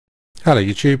Hello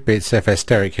YouTube, it's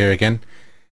FSDerek here again.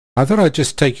 I thought I'd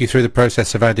just take you through the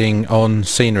process of adding on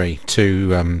scenery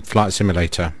to Flight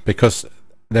Simulator, because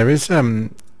there is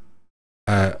an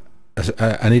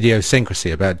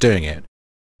idiosyncrasy about doing it,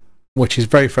 which is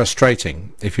very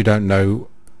frustrating if you don't know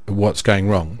what's going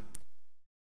wrong.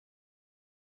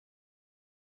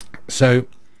 So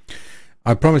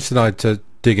I promised that I'd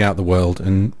dig out the world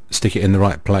and stick it in the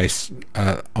right place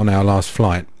on our last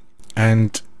flight,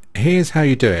 and here's how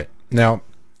you do it. Now,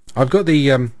 I've got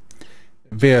the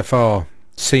VFR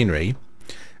scenery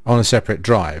on a separate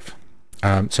drive.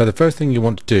 So the first thing you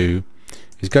want to do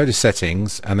is go to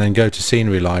settings and then go to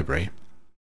scenery library.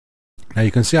 Now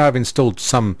you can see I've installed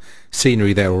some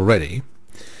scenery there already,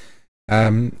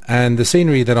 and the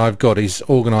scenery that I've got is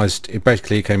organized. It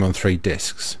basically came on 3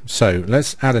 disks. So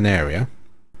let's add an area,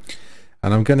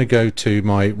 and I'm going to go to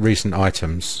my recent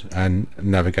items and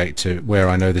navigate to where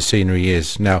I know the scenery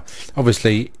is. Now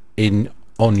obviously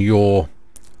on your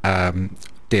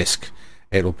disk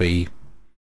it'll be,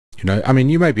 I mean,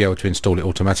 you may be able to install it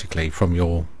automatically from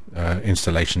your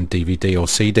installation DVD or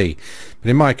CD, but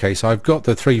in my case I've got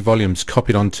the 3 volumes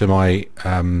copied onto my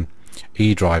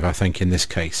E drive, I think, in this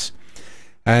case.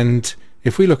 And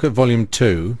if we look at volume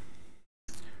 2,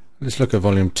 let's look at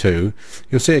volume 2,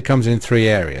 you'll see it comes in 3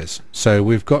 areas. So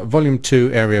we've got volume 2,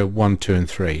 area 1, 2 and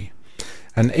 3,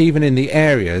 and even in the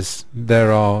areas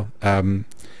there are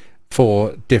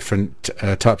 4 different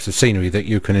types of scenery that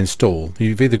you can install.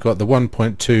 You've either got the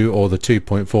 1.2 or the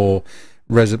 2.4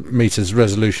 meters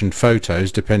resolution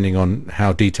photos, depending on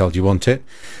how detailed you want it.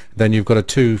 Then you've got a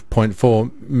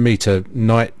 2.4 meter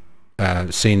night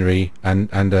scenery and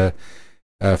a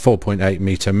 4.8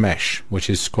 meter mesh, which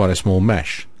is quite a small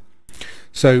mesh.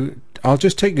 So I'll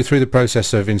just take you through the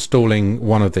process of installing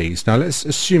one of these. Now let's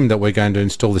assume that we're going to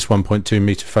install this 1.2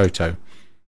 meter photo.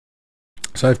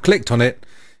 So I've clicked on it.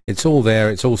 It's all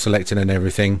there, it's all selected and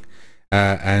everything,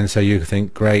 and so you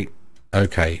think, great,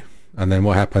 okay, and then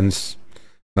what happens?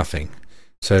 Nothing.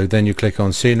 So then you click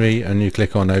on scenery and you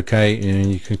click on OK,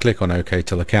 and you can click on OK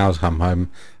till the cows come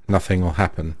home. Nothing will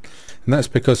happen, and that's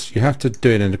because you have to do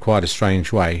it in quite a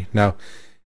strange way. Now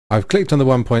I've clicked on the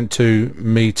 1.2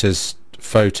 meters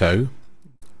photo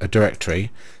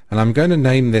directory, and I'm going to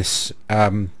name this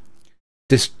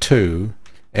disk 2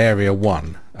 area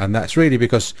 1, and that's really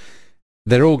because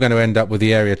they're all going to end up with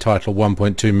the area title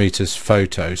 1.2 meters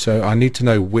photo, so I need to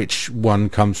know which one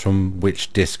comes from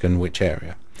which disk and which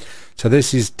area. So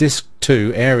this is disk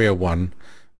 2 area 1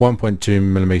 1.2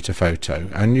 millimeter photo,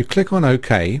 and you click on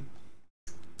OK,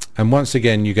 and once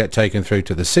again you get taken through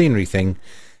to the scenery thing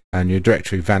and your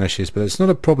directory vanishes. But it's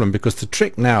not a problem, because the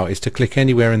trick now is to click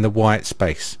anywhere in the white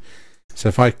space. So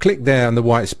if I click there on the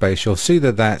white space, you'll see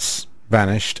that that's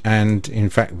vanished, and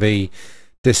in fact the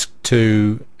disk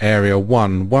 2 area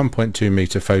 1 1.2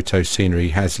 meter photo scenery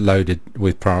has loaded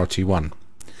with priority 1.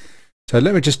 So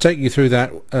let me just take you through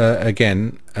that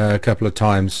again a couple of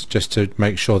times, just to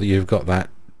make sure that you've got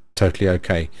that totally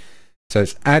okay. So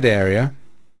it's add area,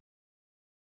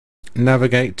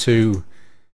 navigate to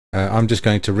I'm just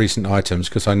going to recent items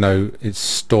because I know it's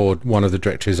stored one of the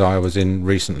directories I was in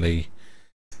recently.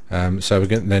 So I'm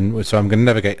going to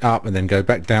navigate up and then go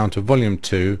back down to volume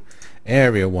 2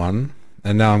 area 1.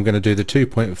 And now I'm going to do the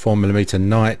 2.4 millimeter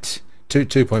night,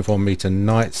 2.4 meter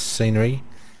night scenery.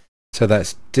 So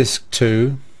that's disk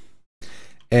 2,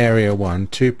 area 1,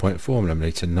 2.4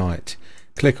 millimeter night.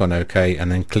 Click on OK,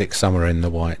 and then click somewhere in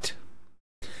the white.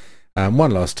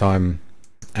 One last time,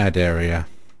 add area.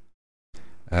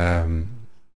 You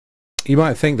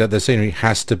might think that the scenery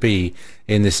has to be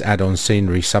in this add-on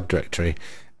scenery subdirectory.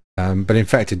 But in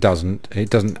fact it doesn't. It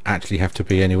doesn't actually have to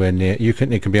be anywhere near.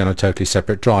 It can be on a totally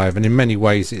separate drive, and in many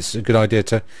ways it's a good idea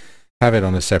to have it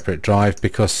on a separate drive,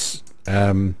 because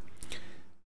let's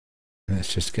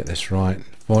just get this right,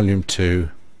 volume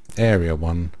 2 area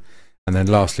 1, and then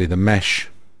lastly the mesh.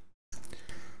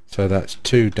 So that's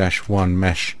 2-1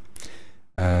 mesh.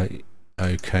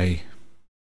 Okay,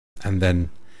 and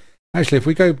then actually if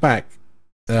we go back,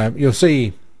 you'll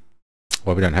see,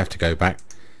 well, we don't have to go back.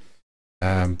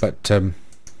 But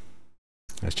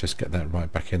let's just get that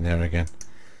right back in there again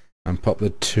and pop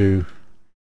the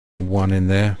 2-1 in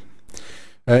there.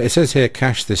 It says here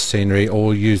cache this scenery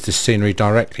or use this scenery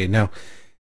directly. Now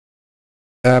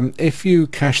if you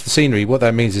cache the scenery, what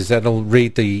that means is that it'll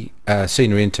read the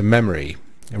scenery into memory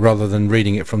rather than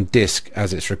reading it from disk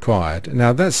as it's required.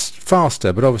 Now that's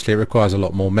faster, but obviously it requires a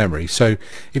lot more memory. So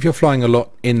if you're flying a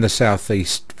lot in the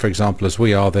southeast, for example, as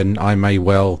we are, then I may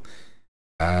well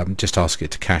just ask it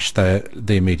to cache the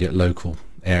immediate local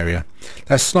area.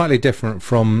 That's slightly different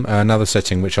from another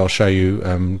setting which I'll show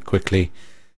you quickly.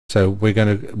 So we're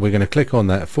going to click on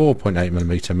that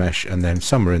 4.8mm mesh and then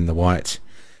somewhere in the white,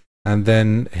 and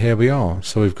then here we are.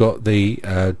 So we've got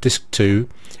the disk 2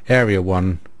 area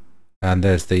 1, and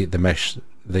there's the mesh,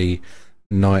 the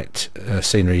night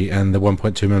scenery, and the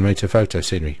 1.2mm photo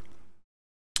scenery.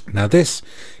 Now this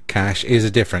cache is a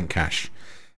different cache.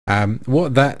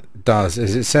 What that does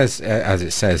is it says, as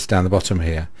it says down the bottom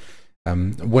here,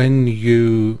 when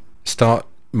you start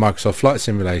Microsoft Flight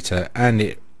Simulator and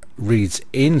it reads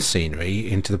in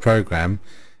scenery into the program,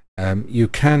 you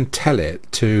can tell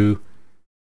it to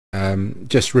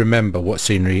just remember what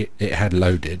scenery it had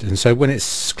loaded, and so when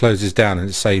it closes down and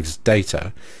it saves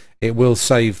data, it will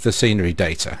save the scenery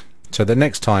data, so the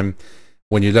next time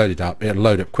when you load it up, it'll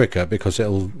load up quicker because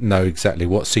it'll know exactly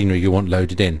what scenery you want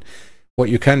loaded in. What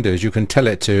you can do is you can tell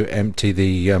it to empty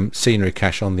the scenery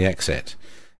cache on the exit,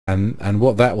 and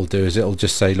what that will do is it'll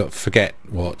just say, look, forget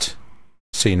what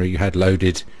scenery you had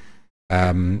loaded,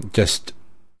 just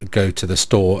go to the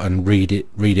store and read it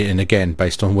in again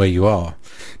based on where you are.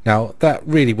 Now that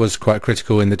really was quite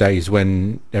critical in the days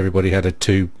when everybody had a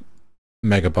 2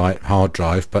 megabyte hard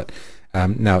drive, but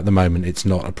now at the moment it's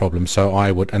not a problem. So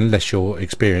I would, unless you're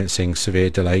experiencing severe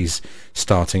delays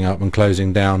starting up and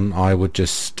closing down, I would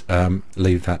just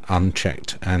leave that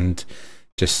unchecked and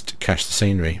just cache the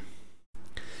scenery.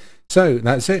 So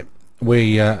that's it.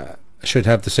 We should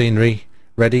have the scenery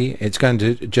ready. It's going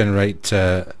to generate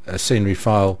a scenery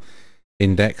file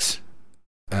index,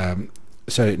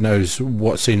 so it knows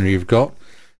what scenery you've got.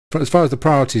 As far as the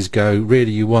priorities go,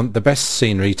 really you want the best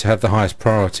scenery to have the highest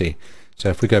priority. So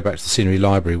if we go back to the scenery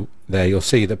library there, you'll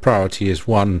see the priority is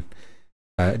 1.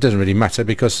 It doesn't really matter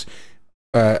because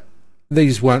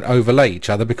these won't overlay each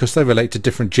other because they relate to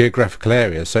different geographical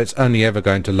areas, so it's only ever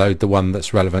going to load the one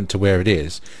that's relevant to where it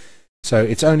is. So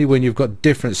it's only when you've got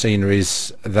different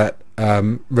sceneries that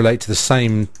relate to the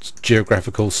same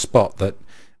geographical spot that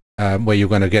where you're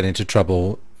going to get into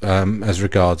trouble as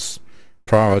regards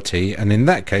priority, and in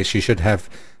that case you should have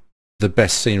the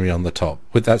best scenery on the top.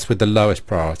 That's with the lowest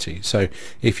priority. So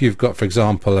if you've got, for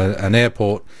example, an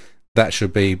airport, that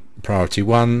should be priority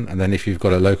 1, and then if you've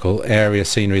got a local area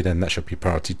scenery, then that should be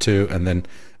priority 2, and then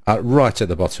right at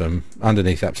the bottom,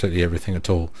 underneath absolutely everything at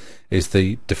all, is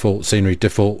the default scenery,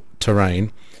 default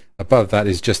terrain. Above that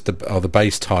is just are the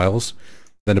base tiles.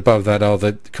 Then above that are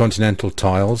the continental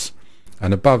tiles,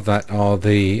 and above that are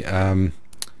the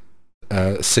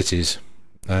cities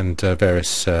and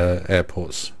various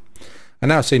airports.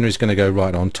 And our scenery is going to go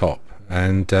right on top.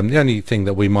 And the only thing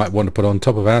that we might want to put on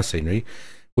top of our scenery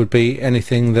would be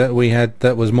anything that we had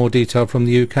that was more detailed from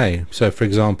the UK. So, for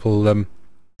example,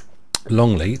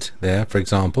 Longleat there, for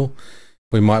example,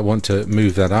 we might want to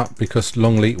move that up because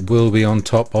Longleat will be on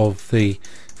top of the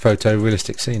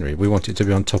photorealistic scenery. We want it to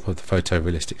be on top of the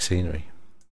photorealistic scenery.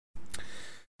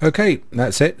 Okay,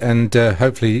 that's it, and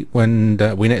hopefully when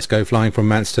we next go flying from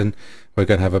Manston, we're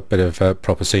going to have a bit of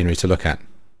proper scenery to look at.